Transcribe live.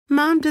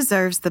Mom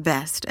deserves the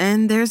best,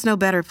 and there's no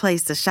better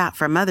place to shop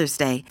for Mother's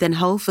Day than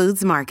Whole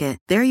Foods Market.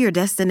 They're your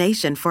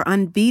destination for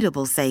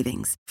unbeatable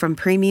savings, from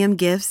premium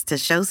gifts to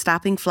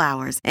show-stopping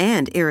flowers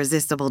and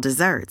irresistible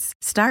desserts.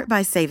 Start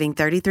by saving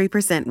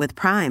 33% with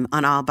Prime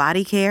on all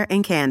body care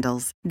and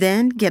candles.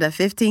 Then get a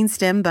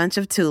 15-stem bunch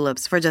of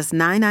tulips for just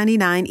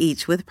 $9.99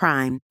 each with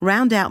Prime.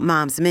 Round out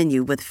Mom's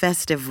menu with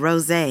festive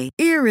rosé,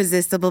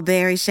 irresistible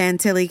berry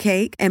chantilly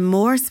cake, and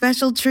more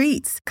special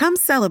treats. Come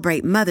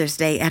celebrate Mother's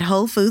Day at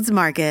Whole Foods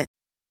Market.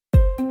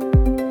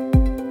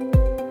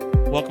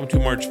 Welcome to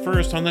March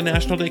 1st on the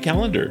National Day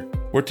calendar,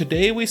 where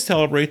today we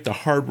celebrate the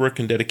hard work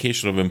and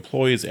dedication of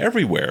employees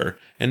everywhere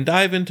and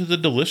dive into the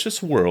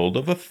delicious world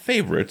of a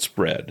favorite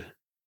spread.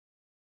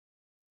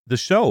 The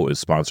show is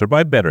sponsored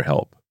by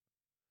BetterHelp.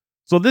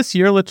 So this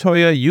year,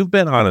 Latoya, you've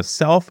been on a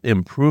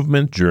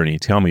self-improvement journey.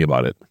 Tell me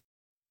about it.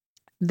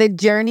 The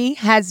journey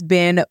has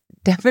been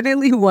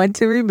definitely one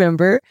to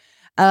remember.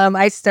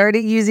 I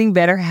started using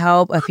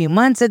BetterHelp a few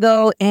months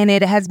ago, and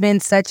it has been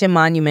such a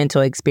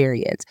monumental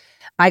experience.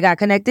 I got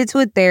connected to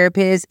a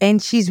therapist, and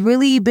she's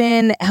really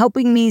been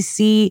helping me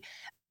see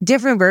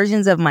different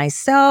versions of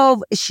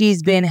myself.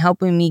 She's been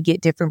helping me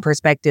get different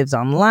perspectives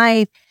on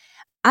life.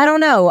 I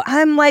don't know.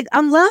 I'm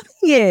loving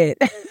it.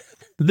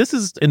 This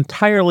is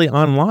entirely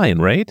online,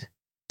 right?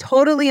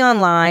 Totally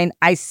online.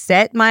 I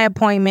set my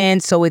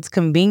appointment so it's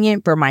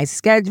convenient for my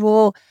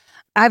schedule.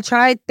 I've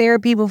tried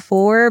therapy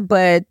before,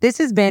 but this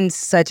has been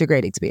such a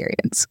great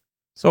experience.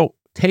 So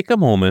take a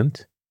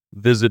moment,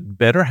 visit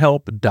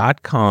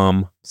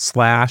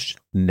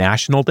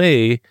betterhelp.com/National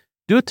Day.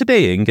 Do it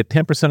today and get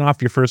 10%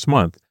 off your first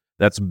month.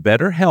 That's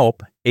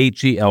BetterHelp,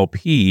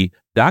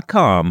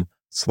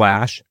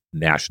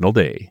 HELP.com/National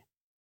Day.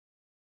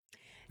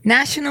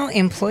 National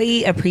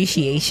Employee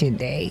Appreciation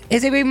Day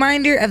is a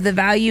reminder of the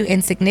value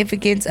and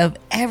significance of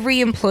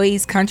every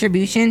employee's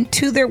contribution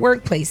to their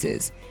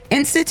workplaces.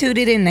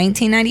 Instituted in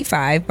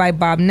 1995 by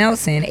Bob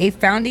Nelson, a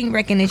founding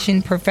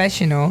recognition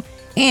professional,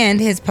 and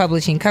his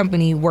publishing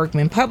company,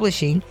 Workman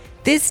Publishing,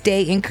 this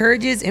day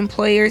encourages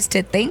employers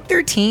to thank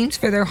their teams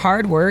for their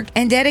hard work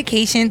and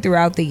dedication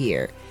throughout the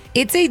year.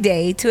 It's a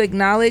day to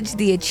acknowledge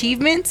the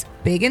achievements,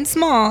 big and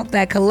small,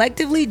 that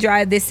collectively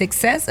drive the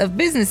success of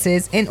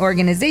businesses and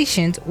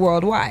organizations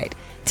worldwide.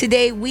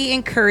 Today, we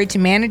encourage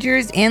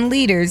managers and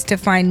leaders to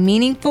find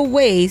meaningful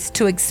ways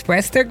to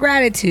express their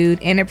gratitude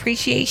and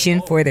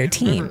appreciation for their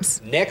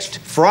teams. Next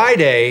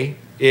Friday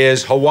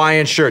is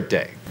Hawaiian Shirt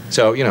Day.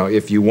 So,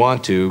 if you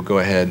want to, go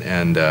ahead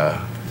and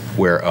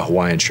wear a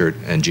Hawaiian shirt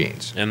and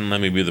jeans. And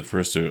let me be the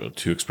first to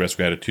express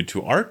gratitude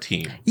to our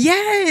team.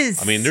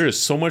 Yes! I mean, there is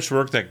so much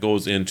work that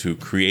goes into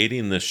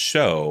creating this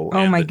show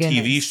and the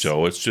TV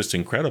show. It's just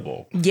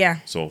incredible.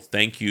 Yeah. So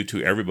thank you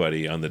to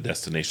everybody on the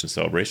Destination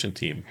Celebration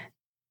team.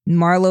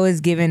 Marlo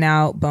is giving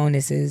out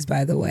bonuses,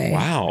 by the way.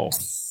 Wow.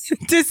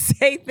 To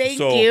say thank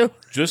you.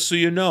 Just so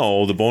you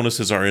know, the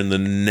bonuses are in the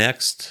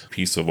next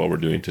piece of what we're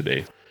doing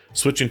today.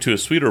 Switching to a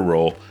sweeter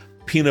roll,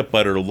 Peanut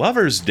Butter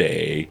Lovers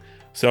Day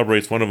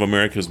celebrates one of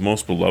America's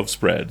most beloved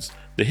spreads.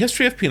 The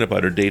history of peanut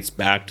butter dates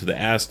back to the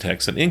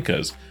Aztecs and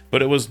Incas,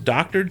 but it was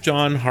Dr.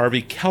 John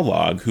Harvey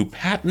Kellogg who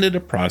patented a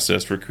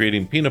process for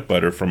creating peanut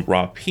butter from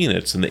raw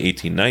peanuts in the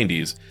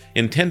 1890s.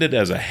 Intended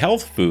as a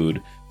health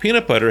food,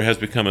 peanut butter has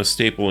become a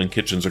staple in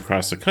kitchens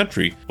across the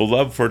country,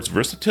 beloved for its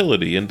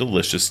versatility and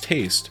delicious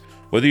taste.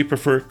 Whether you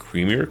prefer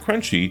creamy or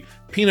crunchy,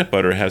 peanut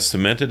butter has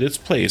cemented its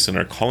place in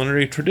our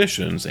culinary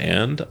traditions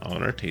and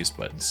on our taste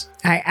buds.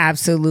 I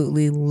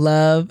absolutely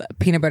love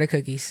peanut butter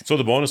cookies. So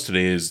the bonus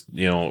today is,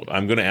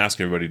 I'm going to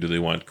ask everybody, do they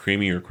want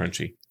creamy or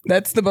crunchy?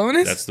 That's the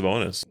bonus? That's the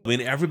bonus. I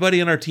mean,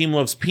 everybody on our team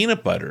loves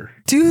peanut butter.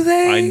 Do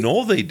they? I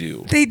know they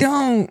do. They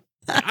don't.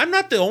 I'm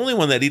not the only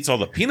one that eats all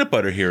the peanut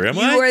butter here, am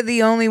I? You are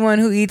the only one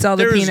who eats all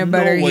the peanut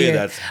butter no way here.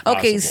 That's possible.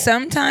 Okay,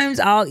 sometimes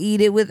I'll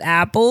eat it with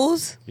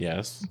apples.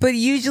 Yes. But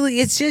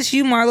usually it's just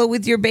you, Marlo,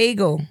 with your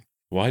bagel.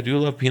 Well, I do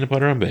love peanut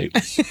butter on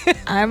bagels.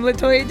 I'm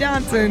Latoya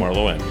Johnson. I'm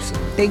Marlo Anderson.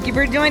 Thank you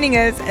for joining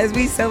us as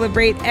we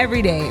celebrate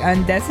every day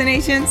on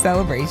Destination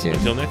Celebration.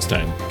 Until next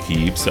time,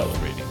 keep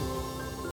celebrating.